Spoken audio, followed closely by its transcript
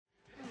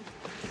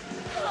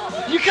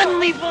You couldn't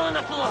leave well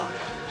enough alone.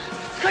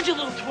 Could you,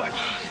 little twerp?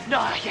 No,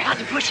 you had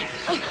to push it.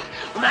 Well,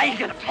 now you're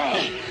gonna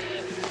pay.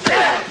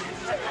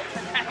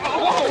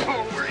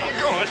 Oh, where are you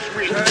going,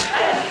 sweetheart?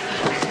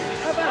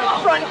 How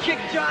about a front kick,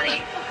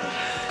 Johnny?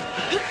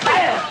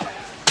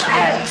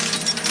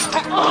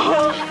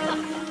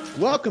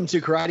 Welcome to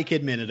Karate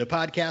Kid Minute, a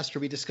podcast where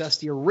we discuss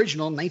the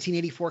original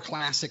 1984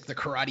 classic, The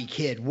Karate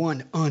Kid,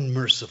 one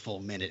unmerciful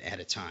minute at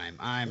a time.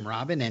 I'm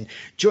Robin, and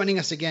joining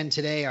us again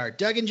today are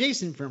Doug and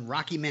Jason from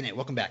Rocky Minute.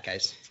 Welcome back,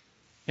 guys.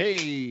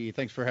 Hey,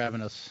 thanks for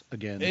having us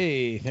again.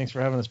 Hey, thanks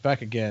for having us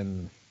back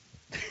again.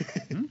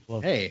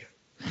 Hey,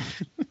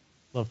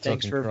 Love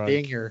thanks for karate.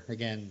 being here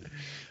again.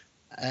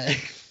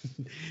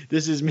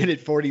 This is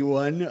minute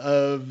 41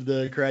 of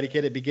The Karate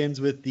Kid. It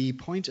begins with the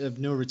point of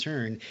no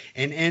return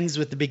and ends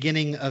with the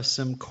beginning of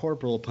some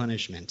corporal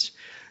punishment.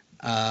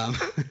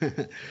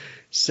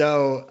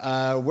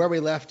 So where we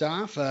left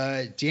off,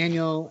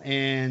 Daniel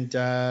and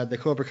the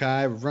Cobra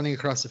Kai were running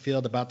across the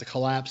field about to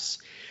collapse.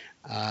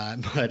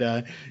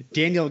 But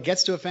Daniel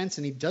gets to a fence,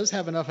 and he does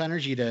have enough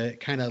energy to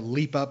kind of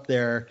leap up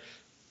there,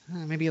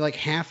 maybe like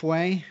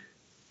halfway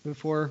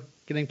before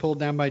getting pulled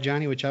down by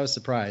Johnny, which I was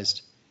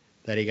surprised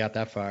that he got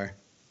that far.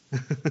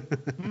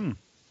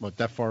 What,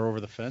 that far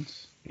over the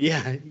fence?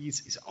 Yeah, he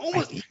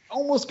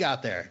almost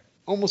got there.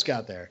 Almost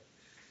got there.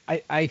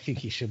 I think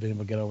he should have been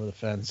able to get over the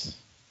fence.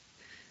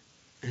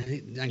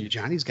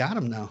 Johnny's got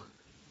him now.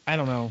 I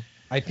don't know.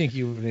 I think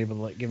you would have been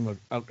able to give him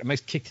a nice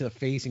kick to the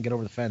face and get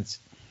over the fence.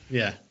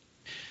 Yeah.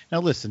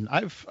 Now listen,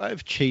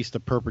 I've chased a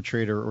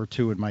perpetrator or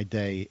two in my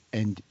day,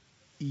 and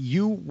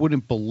you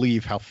wouldn't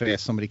believe how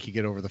fast somebody could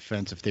get over the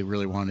fence if they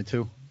really wanted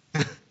to.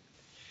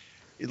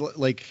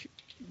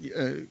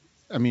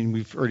 I mean,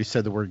 we've already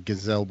said the word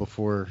gazelle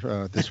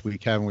before this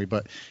week, haven't we?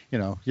 But,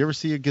 you ever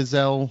see a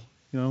gazelle,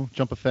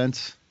 jump a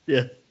fence?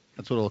 Yeah.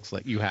 That's what it looks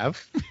like. You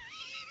have?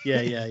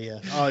 Yeah.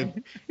 Oh,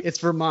 it's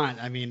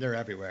Vermont. I mean, they're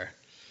everywhere.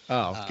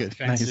 Oh, good.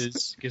 Fences,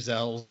 Nice.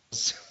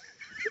 gazelles,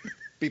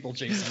 people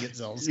chasing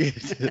gazelles.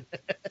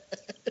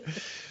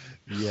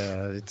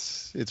 Yeah,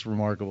 it's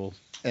remarkable.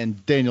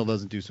 And Daniel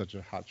doesn't do such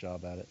a hot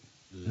job at it.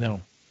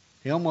 No.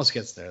 He almost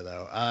gets there,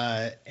 though.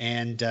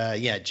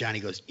 Johnny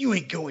goes, "You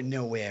ain't going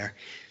nowhere."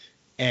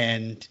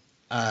 And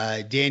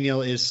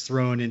Daniel is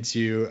thrown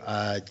into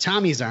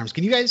Tommy's arms.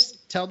 Can you guys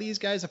tell these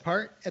guys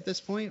apart at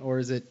this point? Or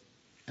is it,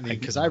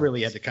 because I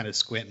really had to kind of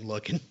squint and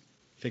look and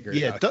figure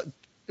it out.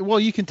 Well,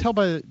 you can tell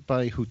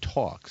by who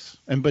talks.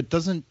 But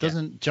doesn't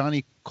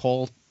Johnny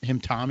call him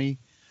Tommy?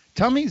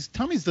 Tommy's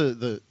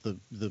the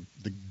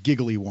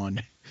giggly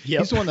one. Yep.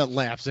 He's the one that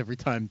laughs every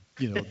time,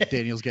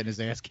 Daniel's getting his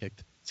ass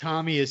kicked.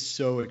 Tommy is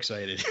so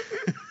excited.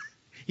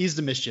 He's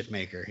the mischief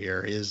maker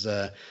here.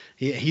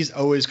 He's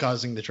always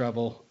causing the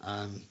trouble.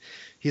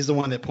 He's the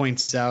one that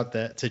points out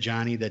that to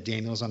Johnny that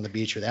Daniel's on the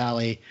beach with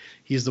Allie.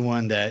 He's the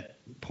one that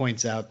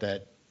points out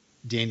that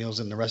Daniel's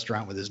in the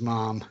restaurant with his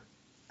mom.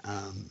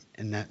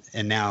 And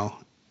now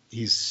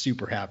he's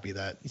super happy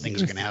that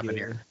things are going to happen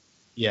here.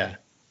 Yeah.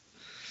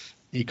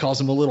 He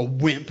calls him a little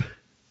wimp,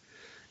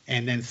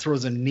 and then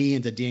throws a knee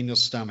into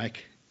Daniel's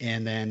stomach,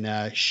 and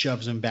then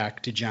shoves him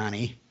back to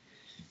Johnny.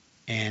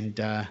 And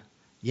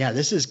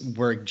this is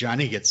where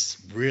Johnny gets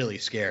really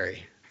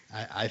scary.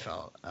 I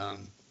felt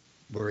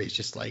where he's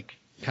just like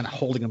kind of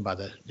holding him by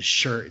the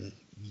shirt and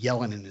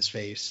yelling in his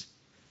face.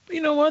 But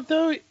you know what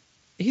though?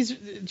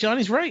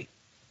 Johnny's right.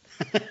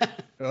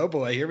 Oh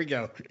boy, here we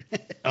go.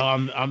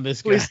 I'm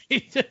this guy.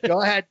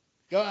 Go ahead.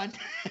 Go on.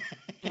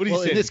 What do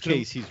you say? In this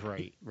case, he's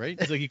right?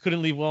 It's like you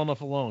couldn't leave well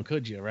enough alone,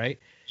 could you? Right?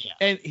 Yeah.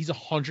 And he's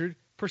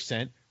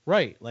 100%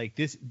 right. Like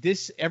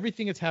this,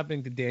 everything that's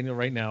happening to Daniel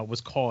right now was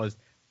caused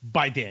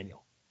by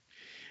Daniel.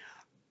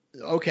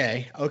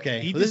 Okay.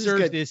 He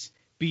deserves this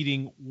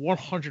beating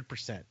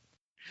 100%.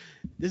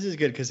 This is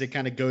good because it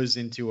kind of goes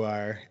into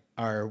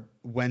our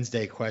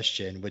Wednesday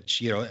question,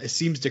 which, it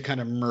seems to kind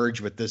of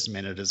merge with this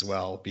minute as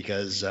well,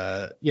 because,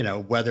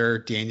 whether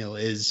Daniel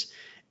is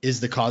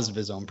the cause of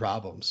his own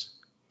problems.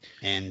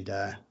 And,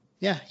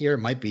 here it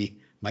might be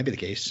the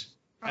case.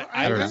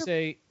 I would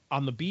say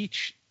on the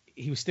beach,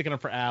 he was sticking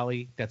up for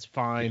Allie. That's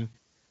fine.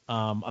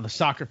 On the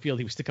soccer field,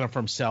 he was sticking up for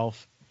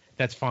himself.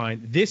 That's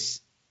fine.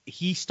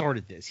 He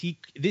started this.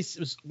 This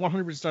was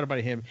 100% started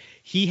by him.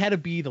 He had to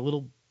be the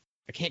little,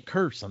 I can't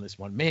curse on this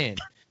one, man.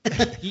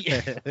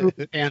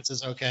 Pants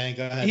is okay.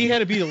 Go ahead. He had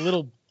to be the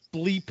little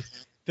bleep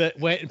that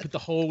went and put the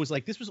hose.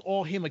 Like, this was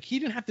all him. Like, he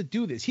didn't have to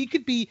do this. He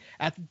could be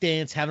at the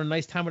dance, having a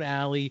nice time with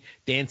Allie,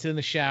 dancing in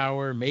the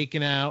shower,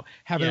 making out,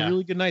 having a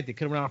really good night. They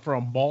could have went out for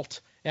a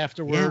malt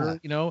afterward,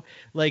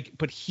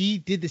 but he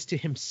did this to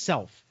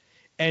himself.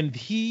 And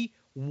he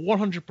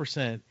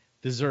 100%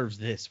 deserves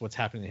this, what's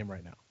happening to him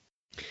right now.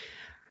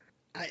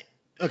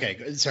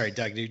 Okay, sorry,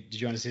 Doug. Did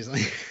you want to say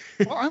something?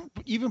 Well,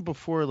 even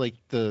before like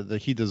the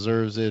he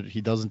deserves it, he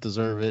doesn't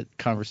deserve it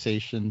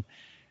conversation.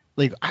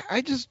 Like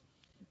I just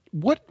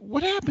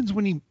what happens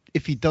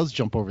if he does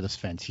jump over this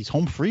fence? He's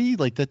home free.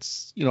 Like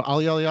that's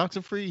Ali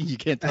Oxen free. You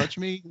can't touch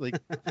me. Like,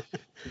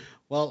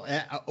 well,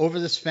 over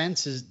this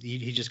fence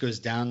he just goes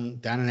down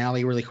an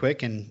alley really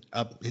quick and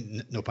up.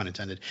 No pun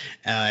intended.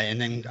 And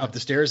then up the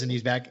stairs and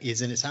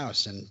he's in his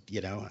house. And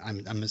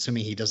I'm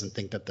assuming he doesn't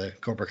think that the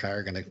Cobra Kai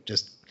are gonna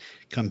just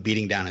come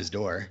beating down his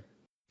door.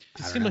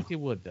 It seemed like they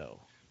would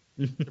though.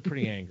 They're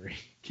pretty angry.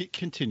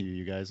 Continue,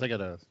 you guys. I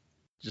gotta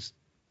just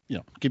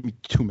give me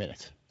 2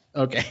 minutes.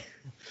 Okay.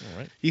 All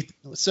right.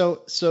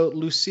 So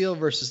Lucille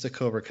versus the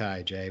Cobra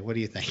Kai, Jay. What do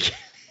you think?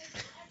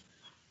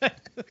 Does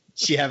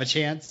she have a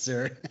chance,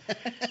 or?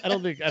 I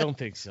don't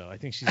think so. I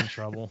think she's in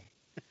trouble.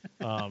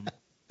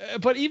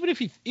 But even if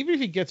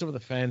he gets over the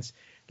fence,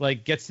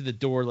 like gets to the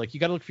door, like you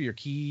got to look for your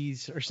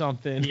keys or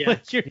something. Yeah,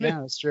 like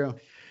that's true.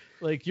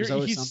 Like he's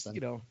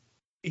something.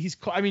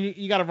 I mean,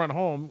 you got to run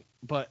home,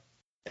 but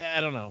I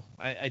don't know.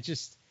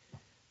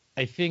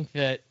 I think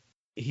that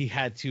he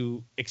had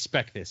to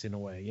expect this in a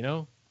way,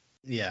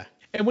 Yeah.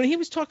 And when he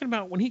was talking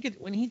about when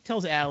he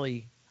tells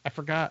Allie, I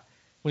forgot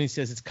when he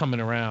says it's coming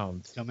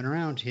around. It's coming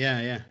around.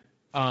 Yeah.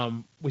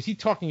 Was he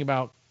talking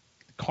about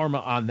karma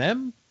on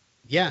them?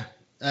 Yeah.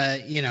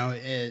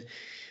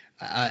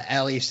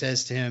 Allie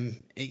says to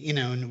him,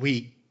 and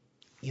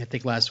I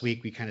think last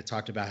week we kind of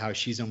talked about how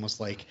she's almost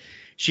like,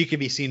 she could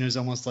be seen as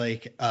almost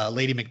like a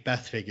Lady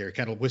Macbeth figure,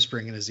 kind of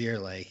whispering in his ear,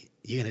 like,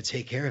 "You're going to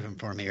take care of him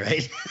for me,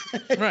 right?"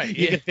 Right.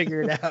 You can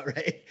figure it out,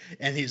 right?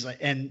 And he's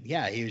like,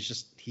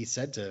 he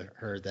said to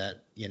her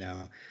that,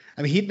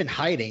 he'd been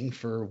hiding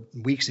for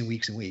weeks and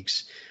weeks and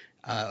weeks,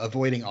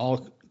 avoiding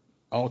all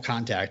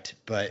contact.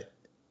 But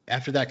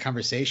after that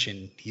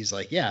conversation, he's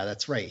like, yeah,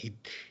 that's right.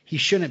 He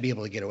shouldn't be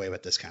able to get away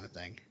with this kind of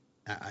thing.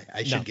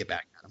 I should get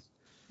back at him.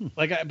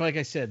 Like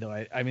I said, though,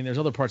 I mean, there's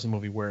other parts of the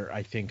movie where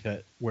I think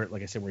that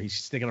like I said, where he's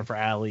sticking up for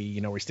Allie,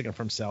 where he's sticking up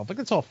for himself. Like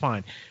that's all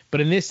fine.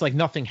 But in this, like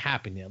nothing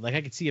happened yet. Like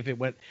I could see if it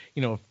went,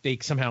 if they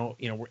somehow,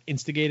 were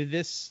instigated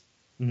this.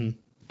 Mm-hmm.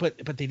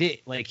 But they did.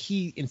 Like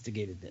he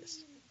instigated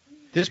this.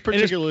 This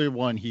particular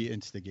one he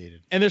instigated.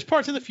 And there's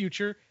parts in the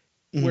future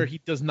Mm-hmm. where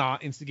he does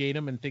not instigate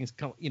them and things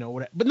come,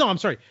 whatever. But no, I'm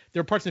sorry.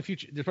 There are parts in the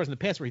future. There's parts in the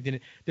past where he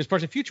didn't. There's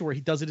parts in the future where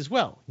he does it as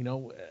well.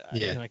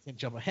 I can't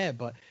jump ahead,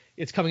 but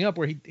it's coming up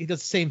where he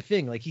does the same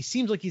thing. Like he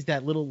seems like he's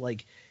that little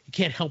like he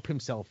can't help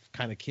himself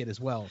kind of kid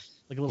as well.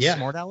 Like a little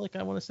smart aleck,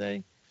 I want to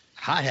say.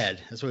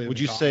 Hothead. That's what would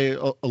you say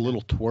a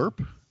little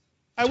twerp?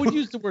 I would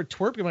use the word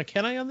twerp.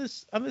 Can I on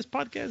this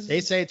podcast?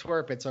 They say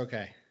twerp. It's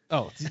okay.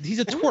 Oh, he's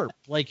a twerp.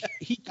 Like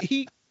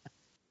he.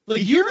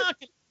 Like you're not.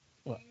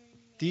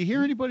 Do you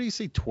hear anybody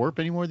say twerp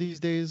anymore these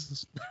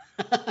days?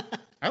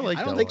 I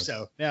don't think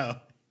so. No.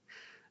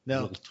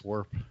 Little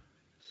twerp.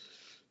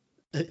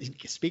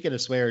 Speaking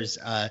of swears,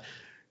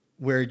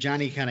 where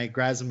Johnny kind of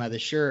grabs him by the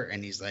shirt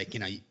and he's like,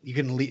 you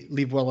couldn't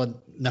leave well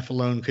enough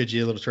alone, could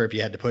you, little twerp?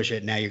 You had to push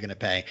it. Now you're going to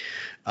pay.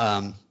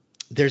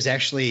 There's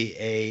actually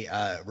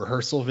a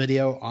rehearsal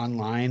video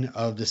online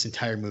of this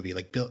entire movie.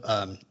 Like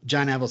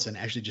John Avildsen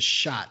actually just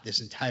shot this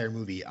entire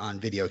movie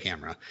on video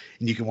camera,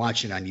 and you can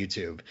watch it on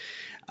YouTube,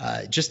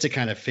 just to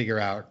kind of figure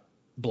out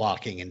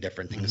blocking and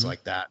different things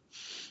like that.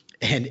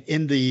 And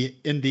in the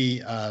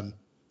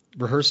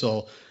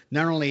rehearsal,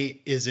 not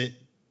only does it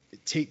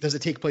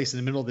take place in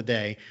the middle of the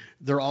day,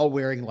 they're all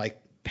wearing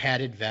like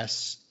padded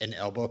vests and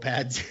elbow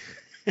pads.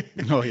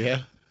 Oh yeah.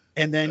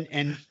 And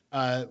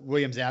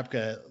William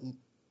Zabka,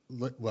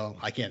 well,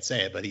 I can't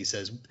say it, but he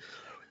says,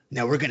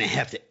 "Now we're gonna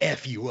have to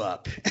F you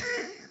up."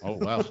 Oh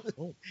wow.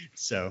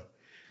 So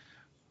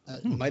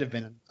it might have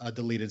been a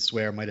deleted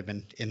swear, might have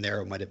been in there,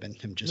 or might have been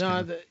him just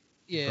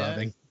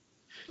rubbing.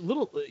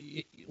 Little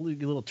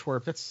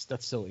twerp.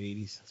 That's so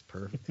 80s. That's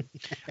perfect.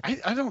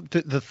 I don't.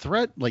 The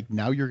threat, like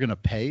now you're gonna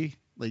pay,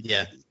 like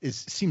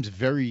seems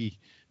very,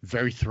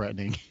 very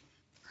threatening.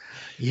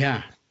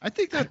 Yeah, I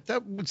think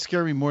that would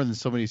scare me more than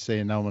somebody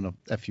saying, "Now I'm gonna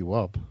F you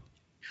up."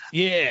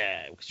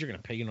 Yeah, because you're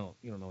gonna pay. You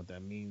don't know what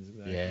that means.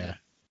 Exactly. Yeah,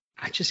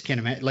 I just can't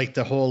imagine. Like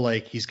the whole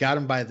he's got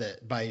him by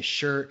his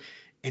shirt,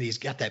 and he's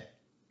got that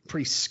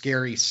pretty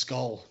scary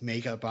skull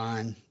makeup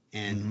on,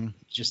 and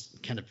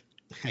just kind of.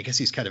 I guess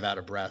he's kind of out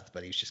of breath,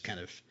 but he's just kind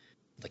of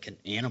like an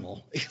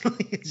animal.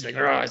 He's like,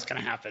 "Oh, it's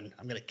gonna happen.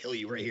 I'm gonna kill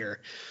you right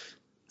here."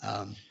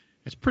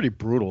 It's pretty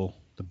brutal,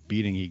 the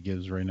beating he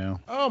gives right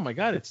now. Oh my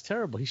God, it's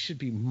terrible. He should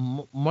be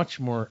much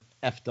more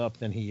effed up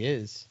than he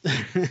is.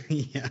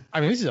 Yeah.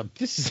 I mean,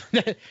 this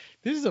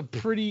is a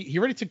pretty. He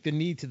already took the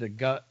knee to the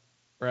gut,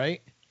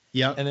 right?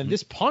 Yeah. And then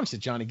this punch that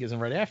Johnny gives him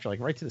right after, like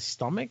right to the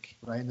stomach.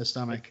 Right in the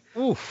stomach.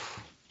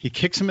 Oof. He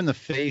kicks him in the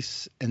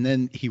face, and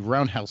then he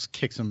roundhouse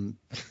kicks him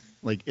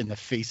like in the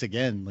face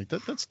again. Like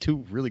that's two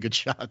really good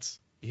shots.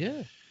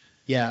 Yeah.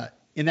 Yeah.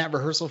 In that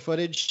rehearsal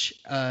footage,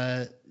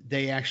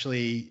 they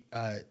actually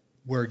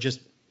were just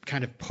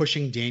kind of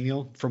pushing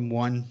Daniel from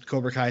one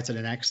Cobra Kai to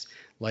the next.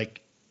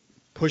 Like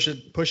push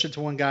it to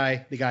one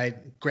guy, the guy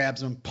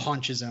grabs him,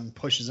 punches him,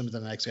 pushes him to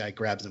the next guy,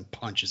 grabs him,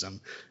 punches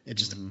him. It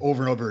just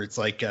over and over. It's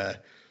like I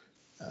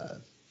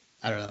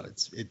don't know.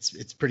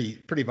 It's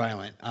pretty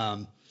violent.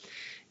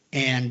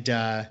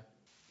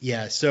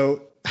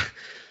 So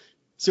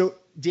So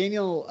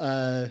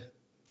Daniel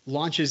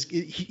launches.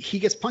 He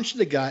gets punched in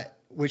the gut,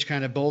 which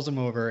kind of bowls him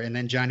over, and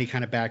then Johnny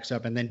kind of backs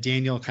up, and then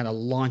Daniel kind of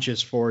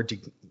launches forward to.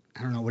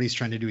 I don't know what he's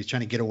trying to do. He's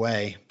trying to get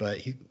away, but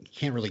he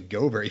can't really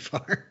go very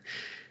far.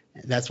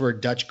 That's where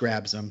Dutch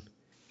grabs him.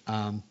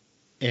 And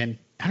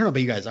I don't know about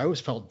you guys. I always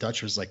felt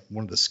Dutch was like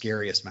one of the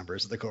scariest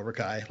members of the Cobra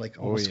Kai, like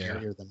almost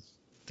scarier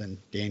than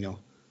Daniel.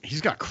 He's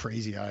got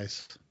crazy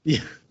eyes. Yeah.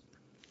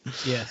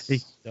 Yes,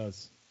 he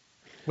does.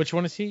 Which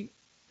one is he?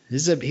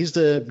 He's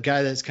the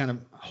guy that's kind of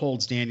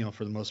holds Daniel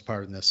for the most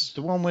part in this.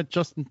 The one with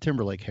Justin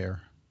Timberlake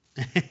hair.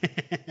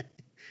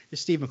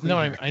 It's Steve McQueen. No,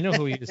 I know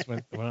who he is.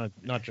 When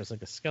not dressed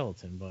like a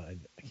skeleton, but I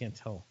can't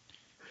tell.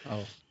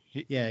 Oh,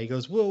 yeah. He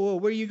goes, whoa,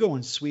 where are you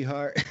going,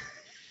 sweetheart?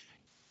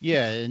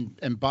 Yeah,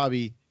 and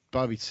Bobby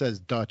says,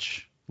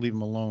 Dutch, leave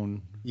him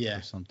alone. Yeah.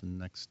 Or something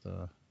next.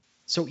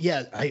 So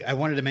yeah, I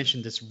wanted to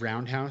mention this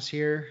roundhouse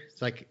here.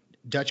 It's like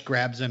Dutch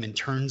grabs him and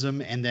turns him,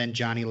 and then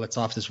Johnny lets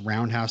off this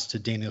roundhouse to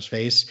Daniel's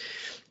face.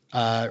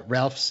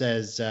 Ralph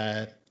says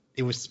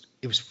it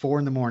was 4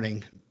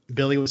 a.m.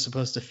 Billy was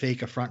supposed to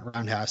fake a front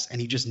roundhouse, and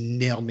he just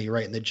nailed me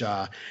right in the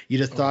jaw. You'd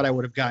have thought I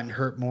would have gotten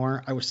hurt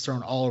more. I was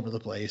thrown all over the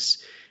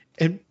place.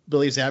 And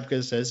Billy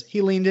Zabka says,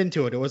 he leaned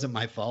into it. It wasn't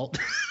my fault.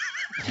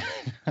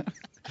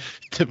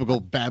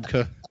 Typical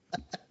Babka.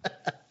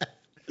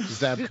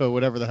 Zabka,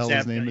 whatever the hell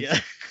his name is.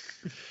 Yeah.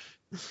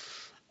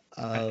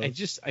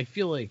 I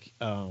feel like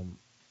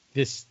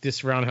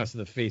this roundhouse to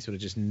the face would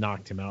have just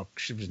knocked him out.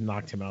 Should have just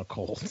knocked him out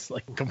cold,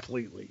 like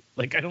completely.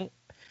 Like I don't.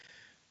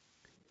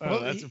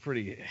 Well, that's a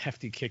pretty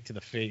hefty kick to the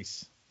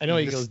face. I know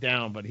he goes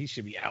down, but he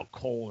should be out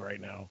cold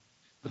right now.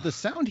 But the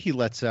sound he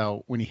lets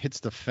out when he hits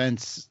the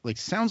fence, like,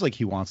 sounds like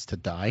he wants to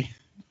die.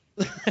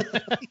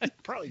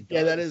 Probably does.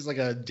 Yeah, that is like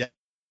a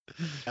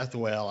death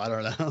wail. I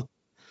don't know.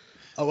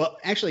 Oh well,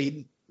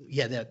 actually,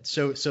 yeah.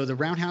 So the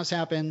roundhouse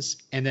happens,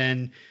 and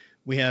then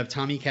we have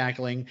Tommy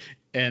cackling,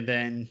 and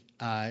then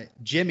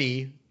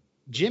Jimmy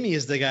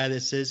is the guy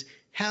that says,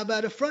 "How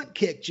about a front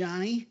kick,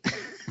 Johnny?"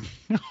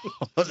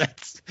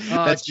 That's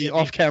the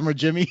off-camera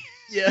Jimmy.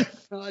 Yeah,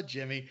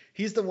 Jimmy.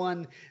 He's the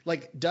one.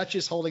 Like Dutch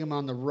is holding him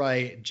on the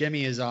right.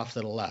 Jimmy is off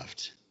to the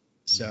left.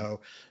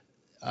 So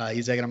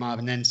he's egging him off,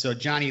 and then so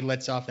Johnny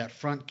lets off that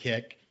front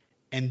kick,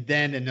 and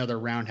then another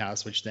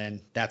roundhouse, which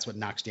then that's what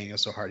knocks Daniel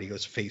so hard he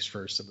goes face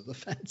first into the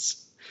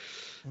fence.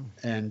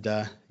 And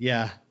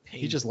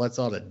he just lets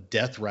out a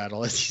death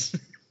rattle as he's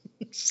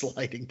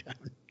sliding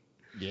down.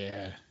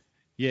 Yeah.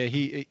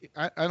 Yeah,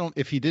 I don't.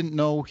 If he didn't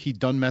know he'd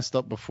done messed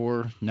up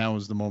before, now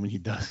is the moment he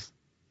does.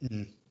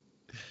 Mm-hmm.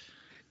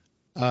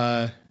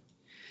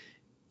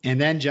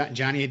 And then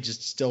Johnny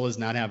just still does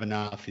not have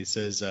enough. He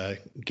says,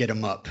 "Get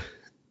him up,"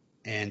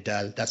 and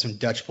that's when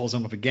Dutch pulls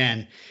him up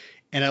again.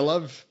 And I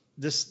love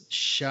this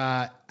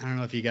shot. I don't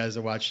know if you guys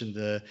are watching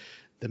the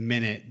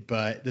minute,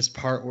 but this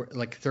part, where,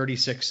 like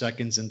 36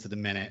 seconds into the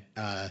minute,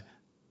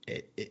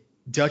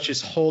 Dutch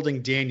is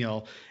holding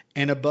Daniel,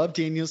 and above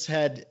Daniel's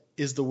head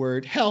is the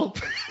word help.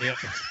 Yep.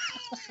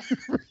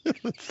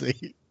 Let's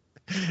see.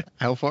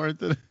 How far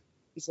into?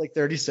 It's like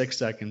 36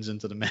 seconds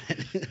into the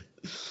minute.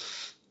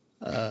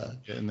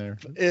 Getting there.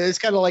 It's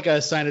kind of like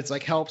a sign. It's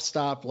like help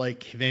stop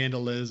like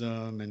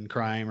vandalism and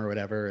crime or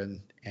whatever.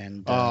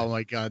 And oh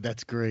my God,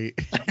 that's great.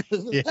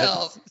 Yes.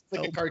 Help.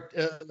 It's like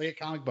like a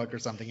comic book or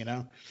something, you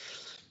know?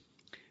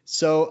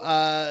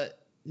 So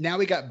now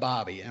we got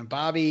Bobby, and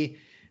Bobby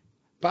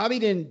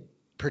didn't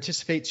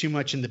participate too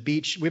much in the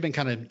beach. We've been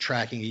kind of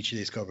tracking each of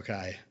these Cobra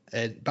Kai,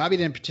 and Bobby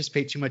didn't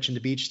participate too much in the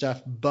beach stuff,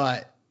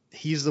 but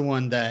he's the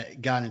one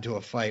that got into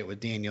a fight with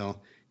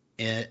Daniel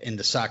in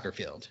the soccer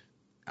field.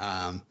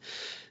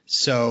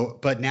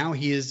 But now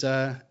he is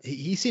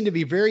he seemed to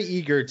be very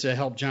eager to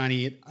help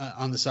Johnny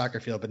on the soccer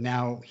field, but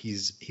now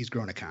he's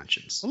grown a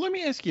conscience. Well, let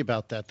me ask you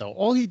about that though.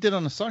 All he did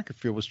on the soccer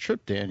field was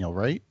trip Daniel,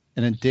 right?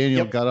 And then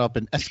Daniel got up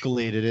and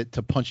escalated it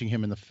to punching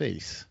him in the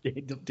face.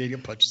 Daniel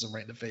punches him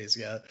right in the face.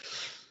 Yeah.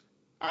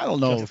 I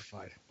don't know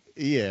Justified.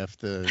 if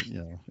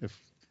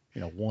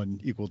one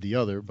equaled the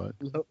other, but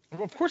Well,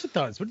 of course it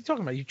does. What are you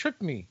talking about? You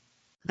tricked me.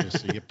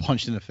 so you get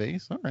punched in the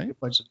face. All right.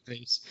 Punch in the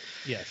face.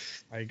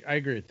 Yes, I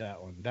agree with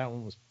that one. That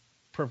one was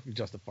perfectly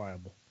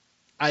justifiable.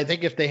 I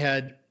think if they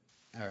had,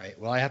 all right,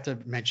 well, I have to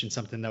mention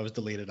something that was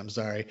deleted. I'm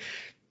sorry.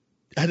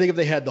 I think if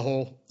they had the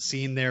whole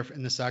scene there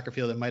in the soccer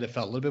field, it might have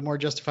felt a little bit more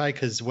justified,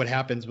 because what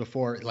happens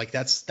before, like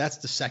that's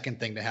the second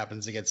thing that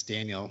happens against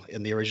Daniel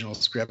in the original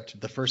script.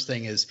 The first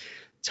thing is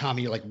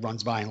Tommy like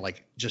runs by and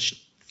like just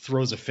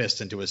throws a fist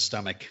into his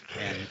stomach,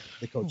 and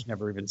the coach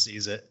never even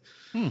sees it.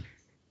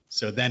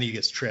 So then he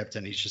gets tripped,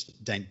 and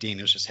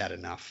Daniel's just had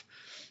enough.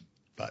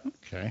 But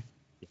okay,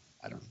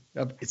 I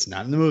don't. It's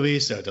not in the movie,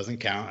 so it doesn't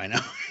count. I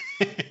know.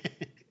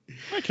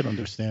 I can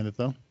understand it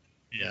though.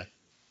 Yeah.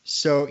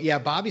 So yeah,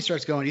 Bobby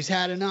starts going. He's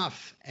had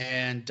enough,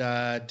 and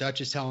Dutch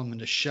is telling him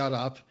to shut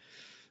up.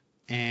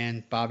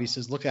 And Bobby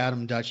says, "Look at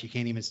him, Dutch. He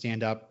can't even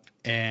stand up."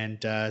 And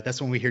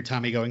that's when we hear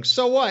Tommy going,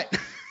 "So what?"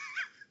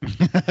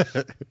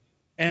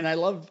 And I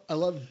love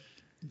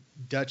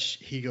Dutch.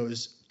 He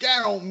goes,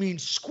 "That don't mean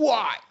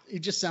squat." He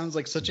just sounds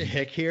like such a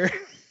hick here.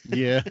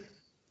 Yeah.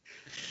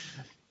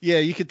 Yeah,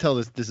 you could tell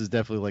this is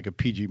definitely like a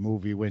PG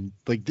movie when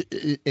like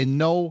in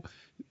no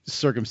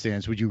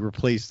circumstance would you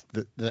replace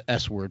the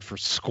S word for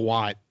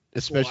squat,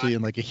 especially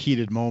in like a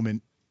heated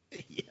moment.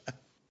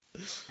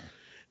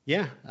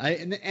 Yeah.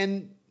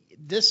 And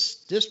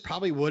this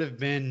probably would have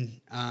been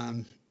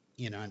and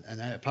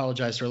I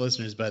apologize to our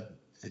listeners, but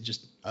it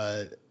just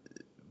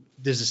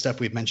this is stuff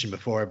we've mentioned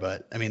before,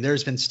 but I mean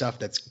there's been stuff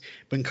that's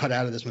been cut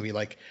out of this movie,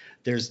 like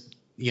there's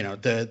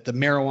the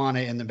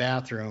marijuana in the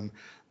bathroom.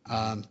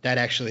 That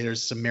actually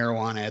there's some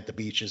marijuana at the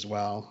beach as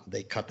well.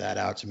 They cut that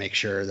out to make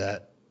sure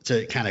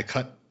to kind of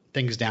cut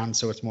things down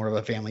so it's more of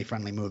a family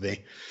friendly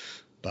movie.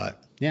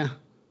 But yeah,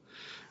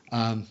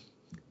 a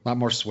lot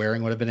more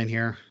swearing would have been in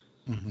here.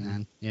 Mm-hmm.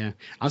 And yeah,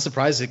 I'm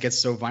surprised it gets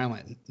so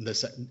violent in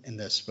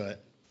this,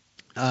 but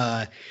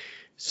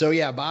so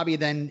yeah, Bobby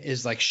then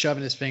is like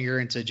shoving his finger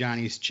into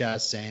Johnny's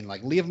chest saying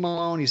like, leave him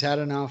alone. He's had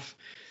enough.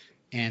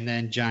 And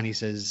then Johnny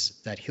says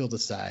that he'll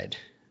decide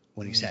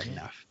when he's had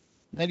enough.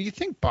 Now, do you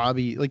think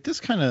Bobby, like this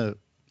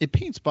it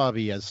paints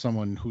Bobby as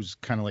someone who's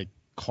kind of like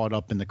caught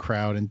up in the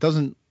crowd and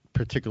doesn't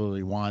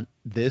particularly want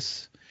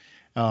this?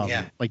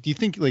 Like, do you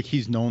think like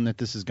he's known that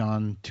this has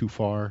gone too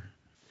far?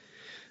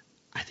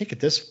 I think at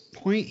this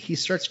point he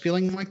starts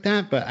feeling like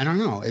that, but I don't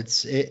know.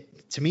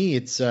 To me,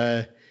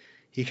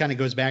 he kind of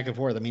goes back and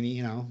forth. I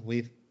mean,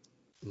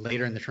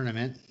 later in the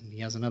tournament, he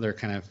has another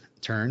kind of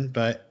turn,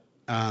 but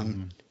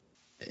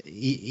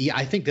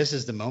I think this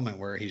is the moment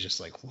where he's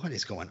just like, what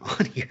is going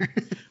on here?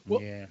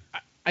 Well, yeah.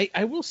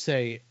 I will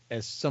say,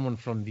 as someone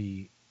from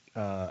the,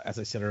 as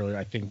I said earlier,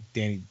 I think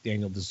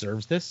Daniel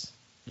deserves this.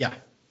 Yeah.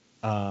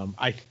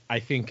 I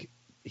think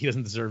he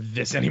doesn't deserve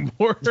this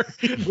anymore.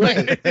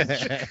 Right.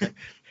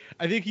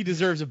 I think he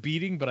deserves a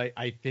beating, but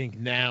I think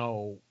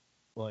now,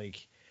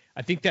 like,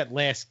 I think that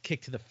last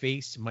kick to the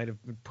face might have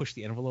pushed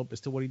the envelope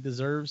as to what he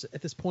deserves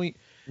at this point.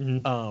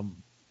 Mm-hmm.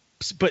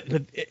 But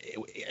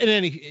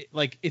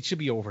it should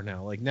be over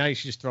now. Like now you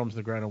should just throw him to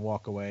the ground and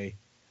walk away.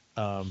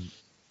 So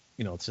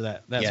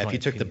that's if you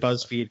took the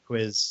BuzzFeed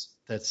quiz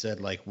that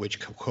said like which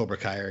Cobra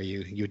Kai are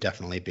you would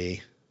definitely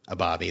be a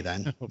Bobby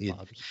then.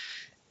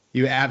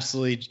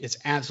 It's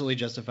absolutely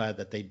justified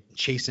that they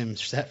chase him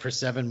for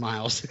 7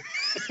 miles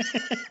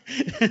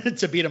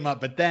to beat him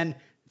up, but then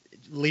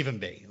leave him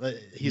be.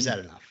 He's had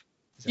enough.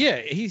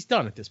 He's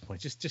done at this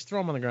point. Just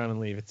throw him on the ground and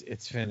leave.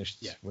 It's finished.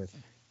 Yeah. With.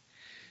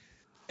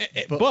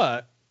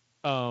 But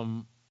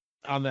on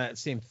that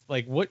same,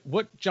 like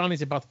what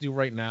Johnny's about to do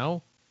right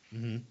now,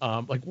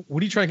 like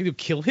what are you trying to do?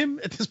 Kill him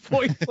at this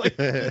point? Like,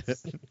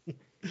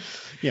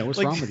 yeah,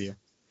 what's wrong with you?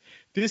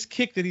 This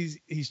kick that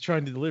he's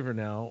trying to deliver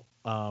now.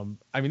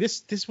 I mean,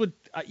 this would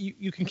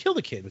you can kill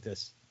the kid with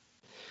this.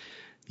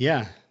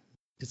 Yeah,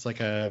 it's like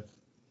a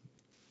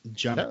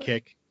jump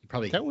kick.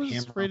 Probably that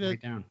was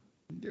right down.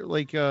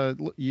 Like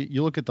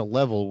you look at the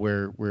level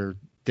where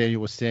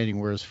Daniel was standing,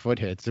 where his foot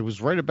hits. It was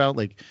right about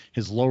like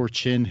his lower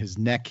chin, his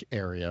neck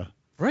area.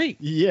 Right.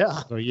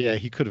 Yeah. So yeah,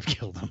 he could have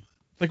killed him.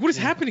 Like what is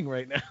happening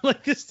right now?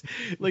 Like this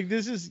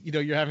is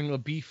you're having a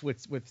beef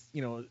with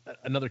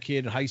another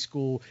kid in high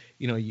school.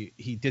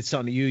 He did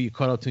something to you. You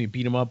caught up to him, you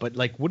beat him up. But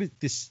like, what is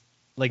this?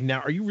 Like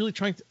now, are you really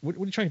trying to? What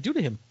are you trying to do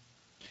to him?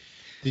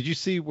 Did you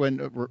see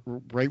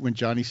right when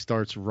Johnny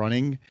starts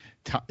running?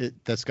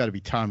 That's got to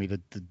be Tommy,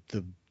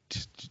 the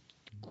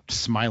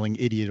smiling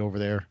idiot over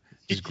there,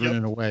 just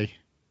grinning away.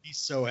 He's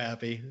so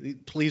happy.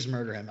 Please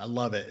murder him. I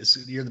love it.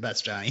 You're the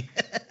best, Johnny.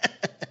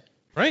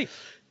 Right.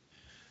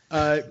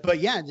 But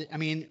yeah, I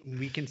mean,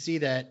 we can see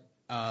that,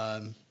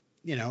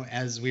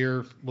 as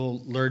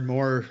we'll learn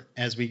more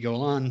as we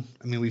go on.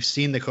 I mean, we've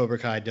seen the Cobra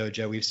Kai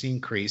dojo, we've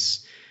seen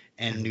Kreese,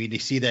 and we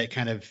see that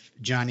kind of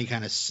Johnny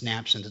kind of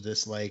snaps into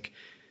this like,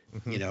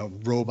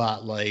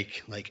 robot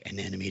like an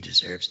enemy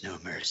deserves no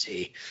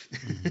mercy.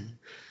 Mm-hmm.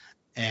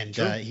 And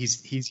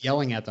he's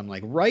yelling at them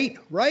like, right.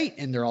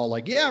 And they're all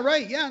like, yeah,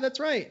 right. Yeah, that's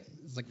right.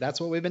 It's like, that's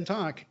what we've been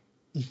taught.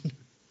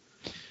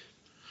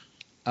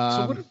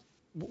 So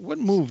what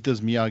move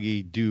does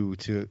Miyagi do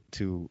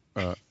to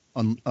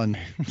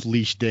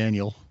unleash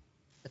Daniel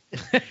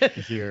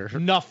here?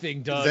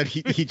 Nothing does. That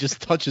he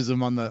just touches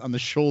him on the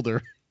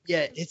shoulder.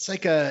 Yeah, it's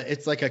like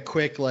a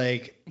quick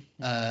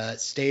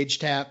stage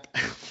tap.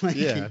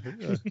 Yeah.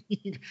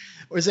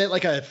 Or is it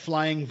like a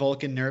flying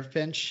Vulcan nerve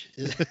pinch?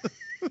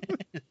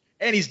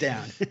 And he's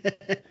down.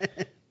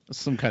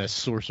 Some kind of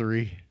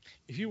sorcery.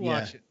 If you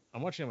watch it,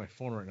 I'm watching it on my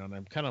phone right now, and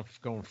I'm kind of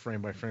going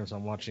frame by frame, so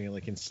I'm watching it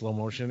like in slow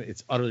motion.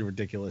 It's utterly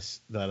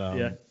ridiculous that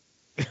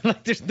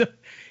like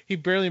he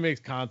barely makes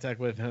contact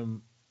with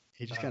him.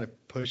 He just kind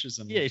of pushes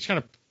him. Yeah, he's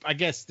trying to. I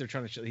guess they're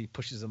trying to show he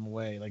pushes him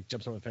away, like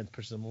jumps over the fence,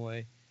 pushes him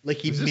away. Like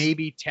he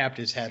maybe tapped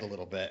his head a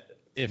little bit,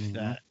 if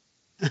that.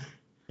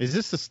 Is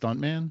this the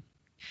stuntman?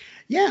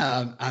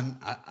 Yeah, I'm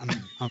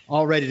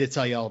all ready to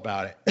tell you all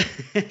about it.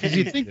 Because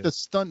you think the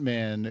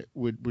stuntman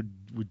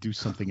would do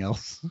something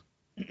else?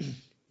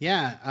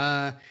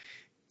 Yeah.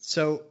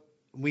 So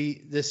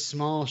this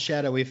small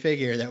shadowy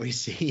figure that we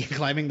see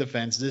climbing the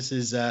fence. This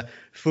is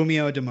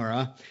Fumio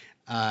Demura.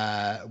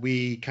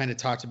 We kind of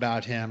talked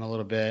about him a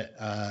little bit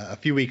a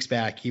few weeks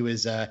back. He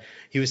was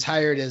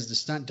hired as the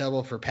stunt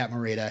double for Pat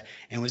Morita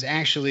and was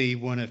actually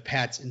one of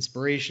Pat's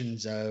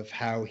inspirations of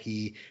how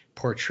he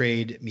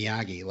portrayed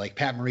Miyagi. Like,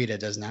 Pat Morita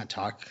does not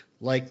talk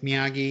like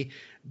Miyagi.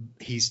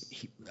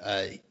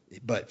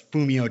 But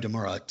Fumio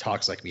Demura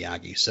talks like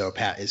Miyagi, so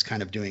Pat is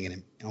kind of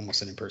doing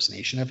almost an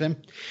impersonation of him.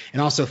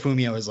 And also,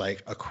 Fumio is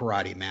like a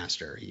karate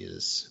master.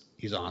 He's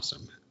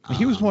awesome.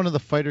 He was one of the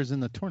fighters in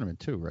the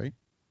tournament too, right?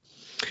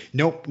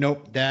 Nope.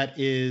 That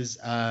is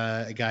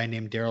a guy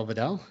named Daryl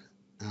Vidal.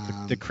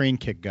 The crane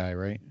kick guy,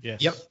 right?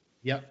 Yes.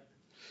 Yep.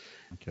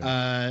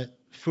 Okay.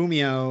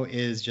 Fumio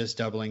is just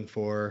doubling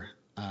for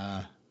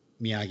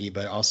Miyagi,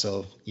 but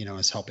also,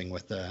 is helping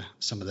with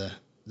some of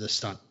the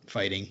stunt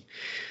fighting.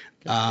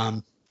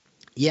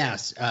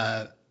 Yes.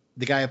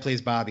 The guy who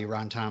plays Bobby,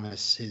 Ron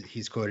Thomas,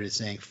 he's quoted as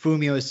saying,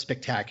 "Fumio is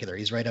spectacular.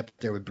 He's right up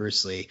there with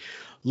Bruce Lee.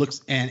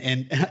 Looks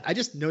and I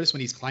just noticed when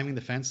he's climbing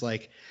the fence,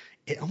 like,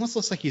 it almost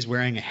looks like he's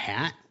wearing a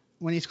hat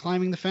when he's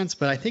climbing the fence,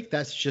 but I think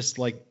that's just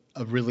like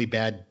a really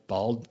bad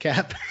bald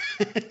cap."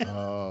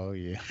 Oh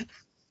yeah.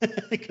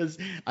 Because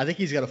I think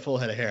he's got a full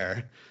head of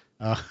hair.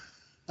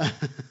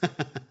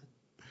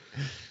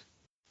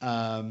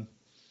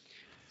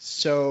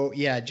 So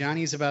yeah,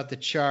 Johnny's about to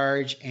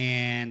charge,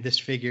 and this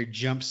figure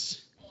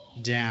jumps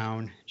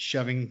down,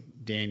 shoving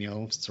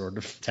Daniel, sort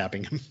of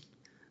tapping him.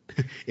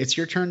 It's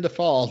your turn to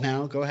fall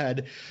now. Go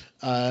ahead.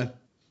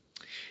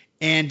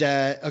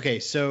 Okay,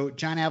 so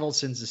John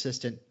Avildsen's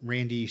assistant,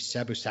 Randy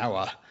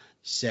Sabusawa,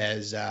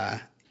 says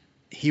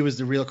he was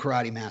the real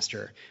karate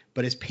master,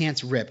 but his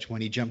pants ripped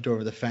when he jumped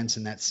over the fence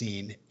in that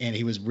scene, and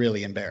he was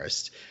really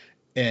embarrassed.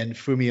 And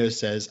Fumio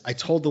says, "I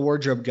told the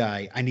wardrobe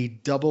guy I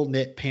need double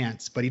knit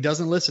pants, but he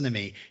doesn't listen to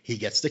me. He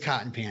gets the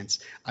cotton pants.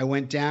 I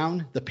went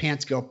down, the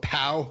pants go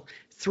pow,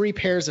 3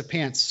 pairs of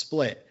pants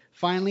split.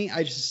 Finally,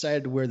 I just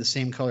decided to wear the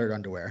same colored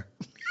underwear."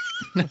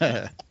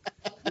 Well,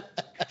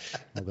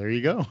 there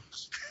you go.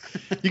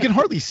 You can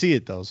hardly see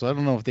it though, so I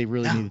don't know if they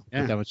really need to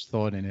put that much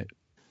thought in it.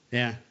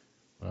 Yeah.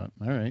 But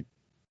all right.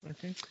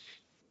 Okay.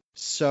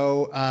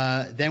 So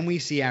then we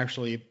see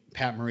actually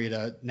Pat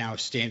Morita now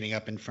standing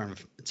up in front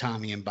of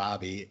Tommy and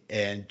Bobby,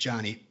 and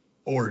Johnny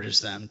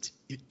orders them,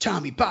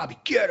 "Tommy, Bobby,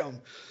 get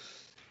him."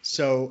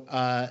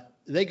 So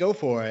they go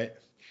for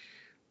it,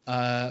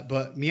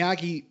 but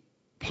Miyagi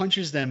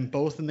punches them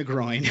both in the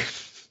groin,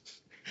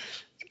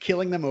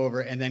 killing them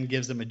over, and then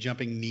gives them a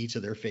jumping knee to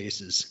their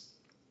faces,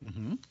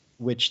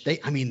 which the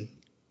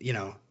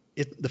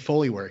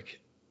Foley work,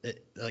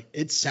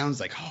 it sounds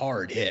like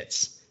hard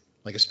hits.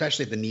 Like,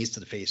 especially the knees to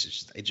the face,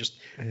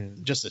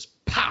 just this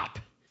pop.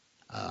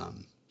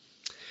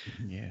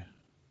 Yeah.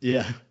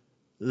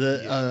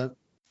 The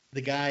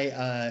guy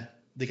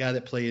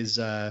that plays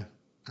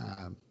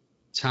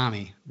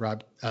Tommy,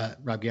 Rob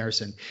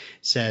Garrison,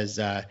 says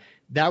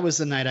that was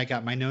the night I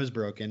got my nose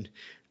broken.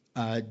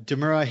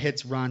 Demura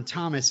hits Ron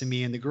Thomas and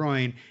me in the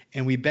groin,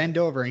 and we bend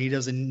over, and he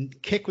does a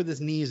kick with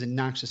his knees and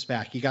knocks us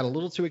back. He got a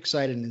little too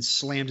excited and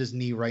slammed his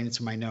knee right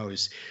into my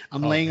nose.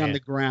 I'm laying on the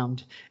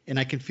ground, and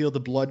I can feel the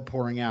blood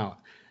pouring out.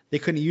 They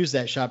couldn't use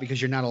that shot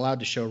because you're not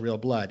allowed to show real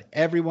blood.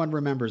 Everyone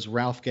remembers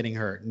Ralph getting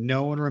hurt.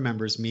 No one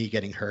remembers me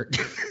getting hurt.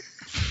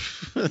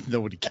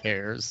 Nobody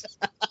cares.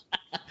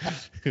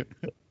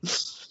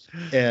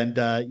 And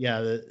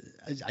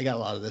I got a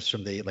lot of this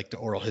from the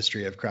oral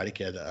history of Karate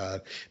Kid.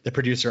 The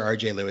producer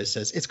R.J. Lewis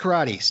says it's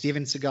karate.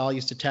 Steven Seagal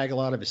used to tag a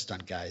lot of his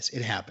stunt guys.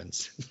 It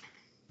happens.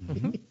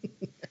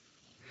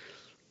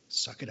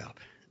 Suck it up.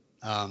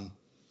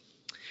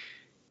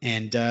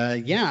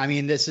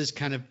 This is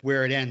kind of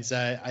where it ends.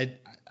 I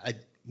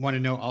want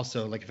to know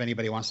also, if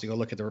anybody wants to go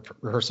look at the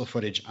rehearsal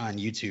footage on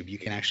YouTube, you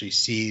can actually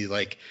see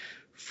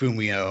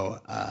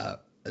Fumio.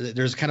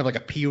 There's kind of like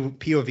a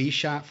POV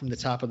shot from the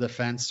top of the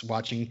fence,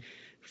 watching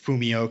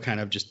Fumio kind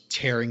of just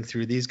tearing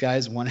through these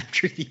guys one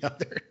after the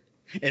other,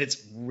 and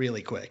it's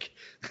really quick.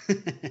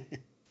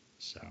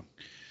 So,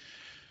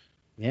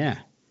 yeah,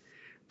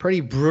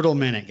 pretty brutal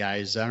minute,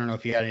 guys. I don't know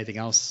if you got anything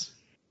else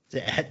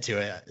to add to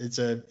it. It's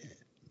a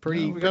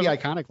pretty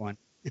iconic one.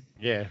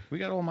 Yeah, we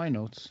got all my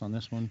notes on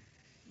this one.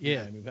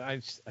 Yeah, I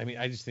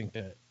just think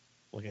that,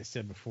 like I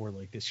said before,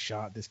 this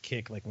shot, this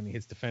kick, when he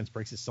hits the fence,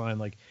 breaks his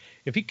sign,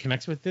 if he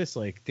connects with this,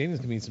 Daniel's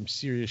gonna be in some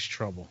serious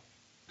trouble.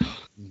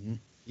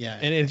 Yeah,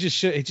 and it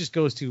just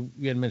goes to,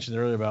 we had mentioned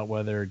earlier about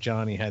whether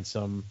Johnny had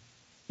some,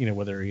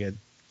 whether he had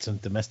some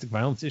domestic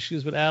violence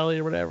issues with Allie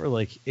or whatever.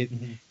 You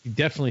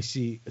definitely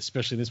see,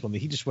 especially in this one, that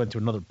he just went to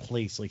another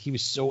place. He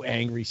was so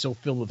angry, so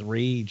filled with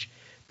rage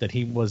that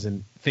he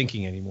wasn't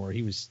thinking anymore.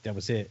 That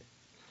was it.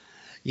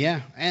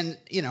 Yeah, and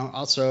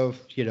also,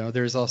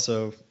 there's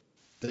also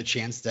the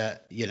chance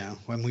that,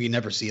 when we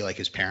never see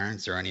his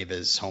parents or any of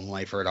his home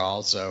life or at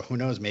all. So who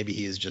knows? Maybe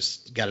he's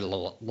just got a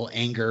little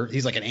anger.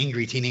 He's like an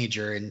angry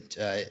teenager, and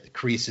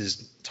Kreese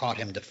has taught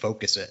him to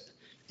focus it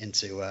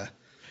into.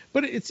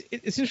 But it's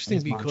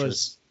interesting because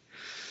mantras.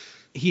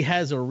 He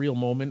has a real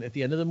moment at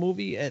the end of the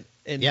movie, and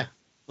yeah,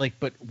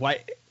 but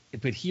why?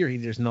 But here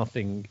there's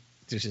nothing.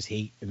 There's just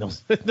hate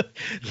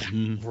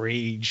and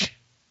rage.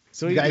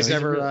 So you guys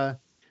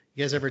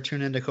ever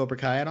tune into Cobra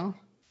Kai at all?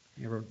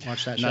 You ever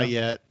watch that show? Not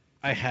yet.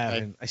 I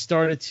haven't. I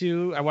started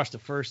to. I watched the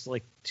first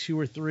like 2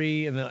 or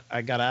 3, and then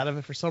I got out of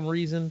it for some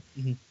reason,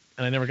 and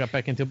I never got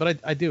back into it. But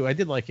I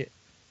did like it.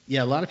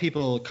 Yeah, a lot of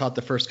people caught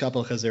the first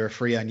couple because they were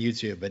free on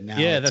YouTube, but now I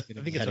it's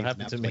think that's what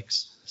happened to me.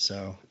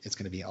 So it's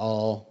going to be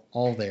all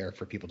there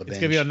for people to binge.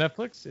 It's going to be on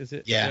Netflix? Is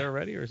it there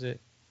already, or is it?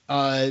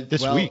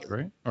 This week,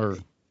 right? Or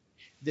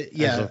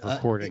as of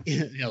recording.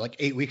 Like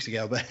 8 weeks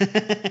ago, but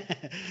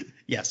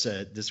yes,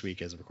 this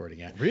week as of recording.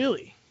 Yeah.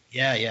 Really?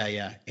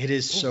 Yeah. It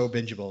is so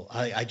bingeable.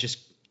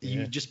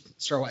 You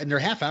just start, and they're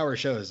half-hour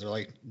shows. They're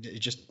like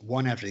just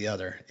one after the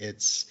other.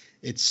 It's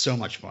so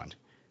much fun.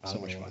 So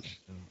much fun.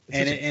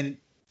 And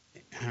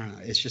I don't know.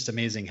 It's just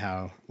amazing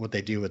what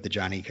they do with the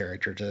Johnny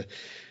character to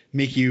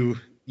make you,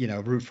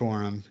 root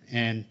for him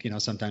and,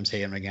 sometimes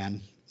hate him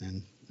again.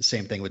 And the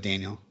same thing with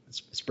Daniel.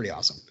 It's pretty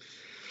awesome.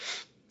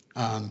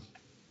 I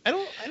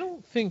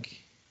don't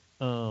think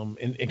in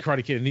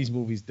Karate Kid, in these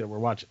movies that we're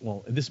watching,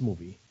 well, in this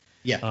movie,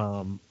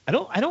 I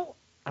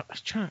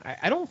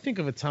don't think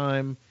of a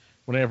time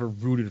when I ever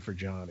rooted for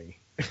Johnny,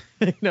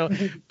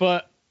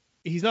 but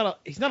he's not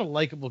a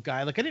likable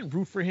guy. Like, I didn't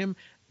root for him.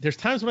 There's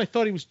times when I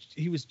thought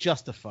he was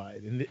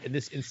justified in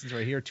this instance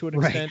right here to an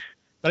extent,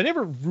 but I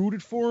never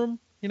rooted for him,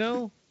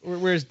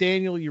 whereas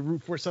Daniel you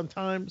root for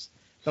sometimes,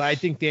 but I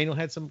think Daniel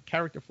had some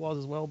character flaws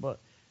as well, but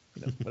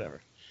whatever.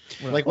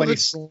 Like when he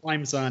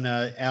slimes on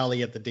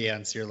Allie at the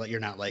dance, you're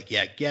not like,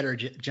 yeah, get her,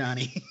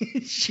 Johnny.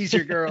 She's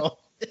your girl.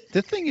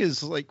 The thing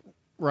is, like,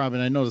 Robin,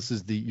 I know this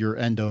is your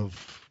end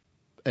of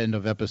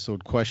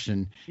episode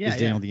question. Is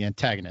Daniel the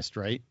antagonist,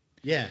 right?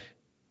 Yeah.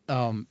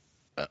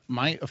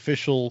 My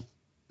official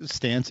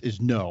stance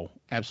is no,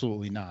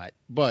 absolutely not.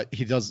 But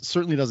he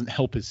certainly doesn't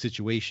help his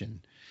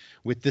situation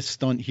with this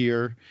stunt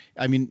here.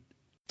 I mean,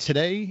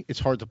 today it's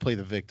hard to play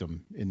the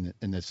victim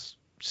in this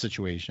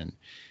situation.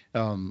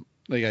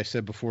 Like I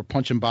said before,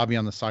 punching Bobby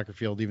on the soccer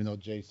field, even though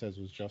Jay says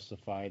was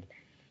justified.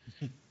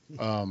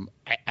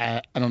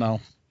 I don't know.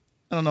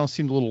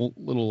 Seemed a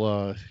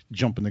little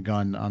jumping the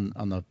gun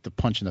on the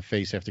punch in the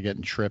face after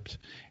getting tripped.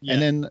 Yeah.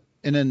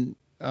 And then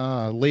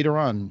later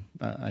on,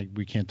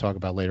 we can't talk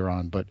about later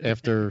on, but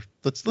after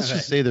let's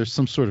just say there's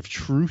some sort of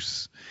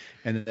truce,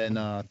 and then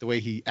the way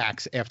he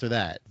acts after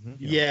that.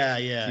 Yeah.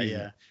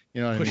 You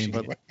know what I mean?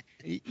 But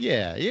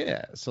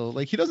yeah. So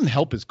like he doesn't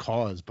help his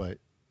cause, but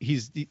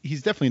he's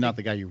definitely not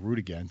the guy you root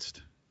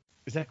against.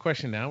 Is that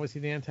question now? Was he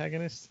the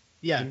antagonist?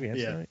 Yeah.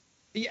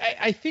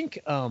 I think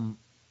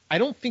I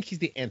don't think he's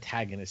the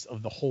antagonist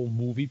of the whole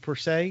movie per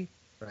se.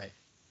 Right.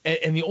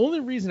 And the only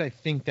reason I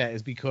think that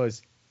is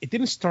because it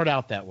didn't start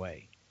out that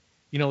way.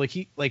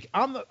 Like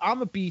on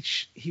the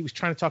beach, he was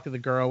trying to talk to the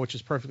girl, which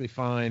is perfectly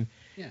fine.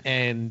 Yeah.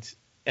 And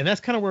that's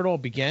kind of where it all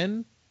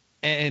began.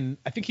 And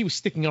I think he was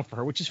sticking up for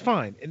her, which is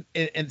fine.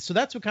 And so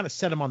that's what kind of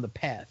set him on the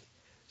path.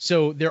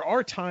 So there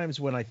are times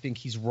when I think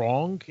he's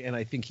wrong, and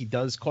I think he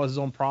does cause his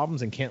own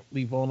problems and can't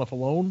leave well enough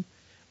alone.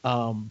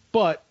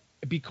 But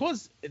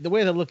because the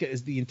way that I look at it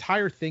is the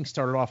entire thing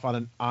started off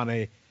on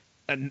a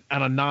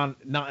not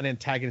an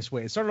antagonist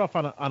way. It started off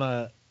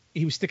on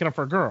he was sticking up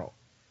for a girl,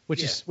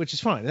 which is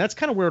fine. And that's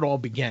kind of where it all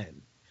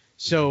began.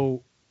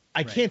 So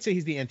I can't say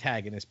he's the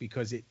antagonist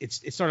because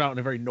it started out in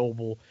a very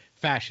noble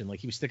fashion. Like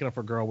he was sticking up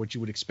for a girl, which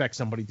you would expect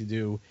somebody to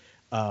do.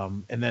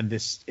 And then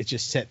it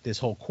just set this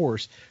whole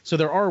course. So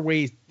there are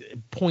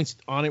points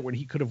on it where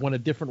he could have went a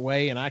different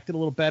way and acted a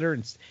little better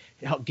and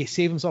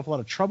save himself a lot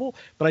of trouble.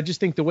 But I just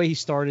think the way he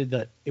started,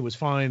 that it was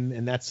fine,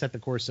 and that set the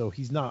course. So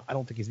I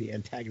don't think he's the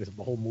antagonist of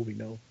the whole movie.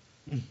 No.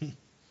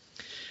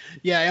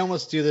 Yeah, I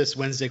almost do this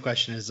Wednesday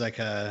question as like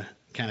a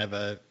kind of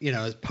a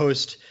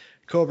post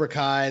Cobra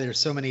Kai. There's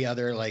so many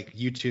other like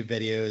YouTube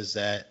videos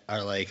that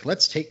are like,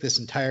 let's take this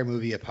entire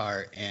movie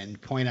apart and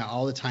point out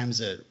all the times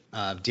that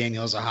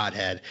Daniel's a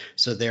hothead,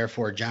 so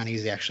therefore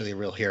Johnny's actually a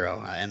real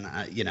hero. And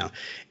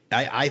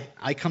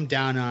I come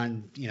down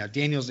on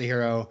Daniel's a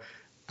hero.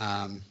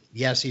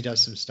 Yes, he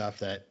does some stuff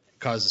that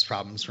causes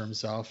problems for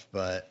himself,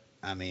 but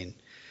I mean,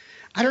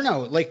 I don't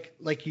know.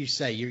 Like you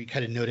say, you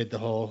kind of noted the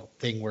whole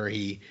thing where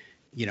he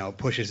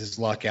pushes his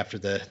luck after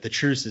the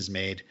truce is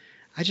made.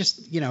 I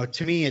just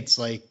to me it's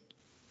like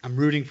I'm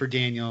rooting for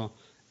Daniel,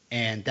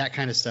 and that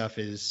kind of stuff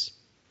is.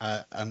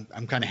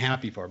 I'm kind of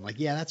happy for him. Like,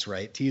 yeah, that's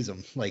right. Tease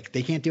them. Like,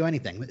 they can't do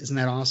anything. Isn't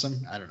that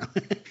awesome? I don't know.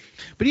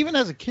 But even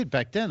as a kid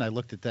back then, I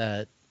looked at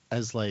that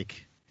as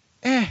like,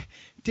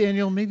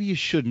 Daniel, maybe you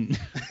shouldn't.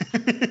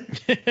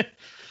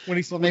 When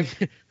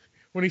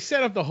he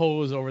set up the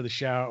hose over the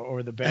shower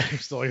or the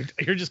bathroom stall,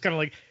 you're just kind of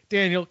like,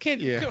 Daniel,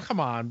 come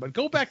on, but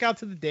go back out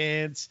to the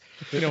dance.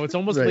 It's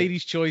almost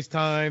Ladies' Choice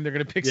time. They're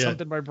gonna pick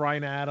something by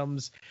Bryan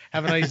Adams.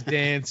 Have a nice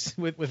dance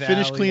with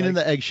finish Allie. Cleaning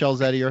the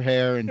eggshells out of your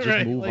hair and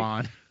just move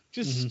on.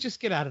 Just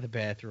get out of the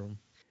bathroom.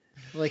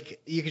 Like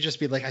you could just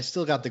be like, I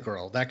still got the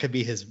girl. That could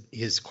be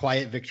his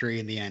quiet victory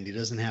in the end. He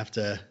doesn't have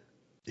to,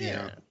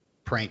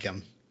 prank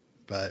him.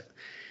 But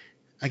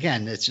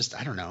again, it's just,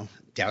 I don't know.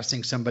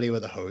 Dousing somebody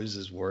with a hose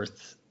is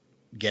worth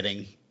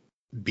getting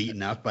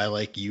beaten up by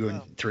like you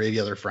and 3 of the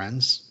other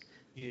friends.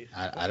 Yeah.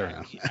 I don't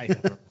know.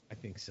 I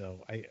think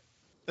so.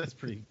 That's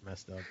pretty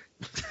messed up.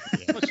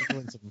 Yeah.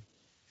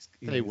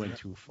 They went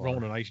too far.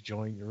 Rolling an ice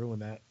joint, you ruin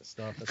that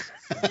stuff. That's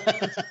like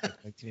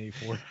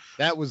 1984.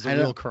 That was the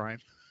real crime.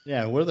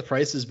 Yeah, what are the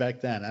prices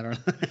back then? I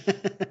don't know.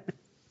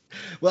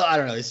 Well, I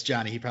don't know. It's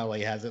Johnny. He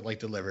probably has it like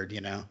delivered,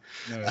 you know.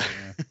 Yeah.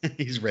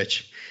 He's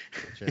rich.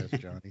 Cheers,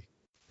 Johnny.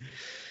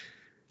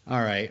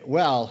 All right.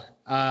 Well,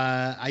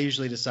 I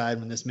usually decide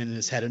when this minute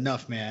has had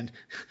enough, man.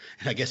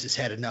 And I guess it's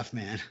had enough,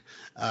 man.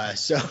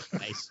 So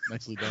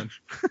Nicely done.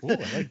 Ooh, I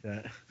like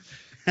that.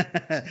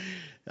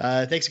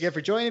 Thanks again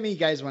for joining me. You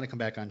guys want to come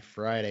back on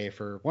Friday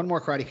for one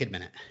more Karate Kid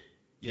Minute?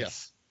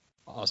 Yes.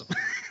 Awesome.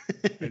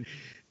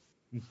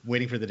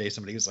 Waiting for the day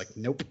somebody was like,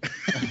 nope.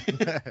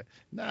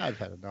 Nah, I've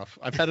had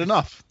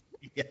enough.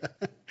 Yeah.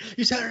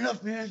 You've had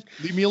enough, man.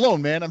 Leave me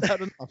alone, man. I've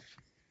had enough.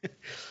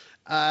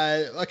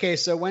 Okay,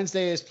 so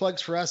Wednesday is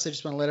plugs for us. I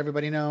just want to let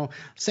everybody know.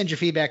 Send your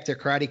feedback to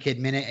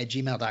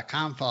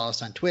karatekidminute@gmail.com. Follow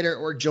us on Twitter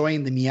or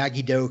join the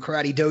Miyagi-Do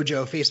Karate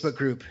Dojo Facebook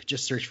group.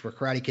 Just search for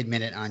Karate Kid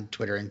Minute on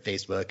Twitter and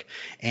Facebook.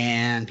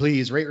 And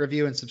please rate,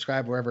 review, and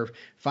subscribe wherever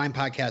fine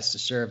podcasts are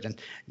served.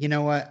 And you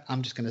know what?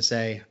 I'm just going to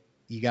say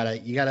you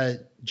gotta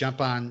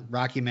jump on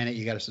Rocky Minute.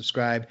 You got to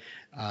subscribe.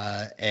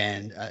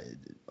 And a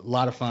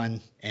lot of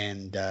fun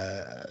and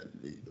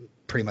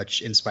pretty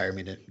much inspired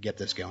me to get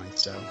this going.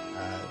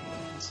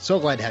 So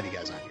glad to have you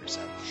guys on here.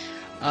 So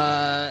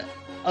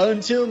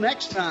until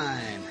next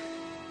time.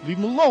 Leave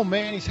him alone,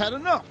 man. He's had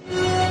enough.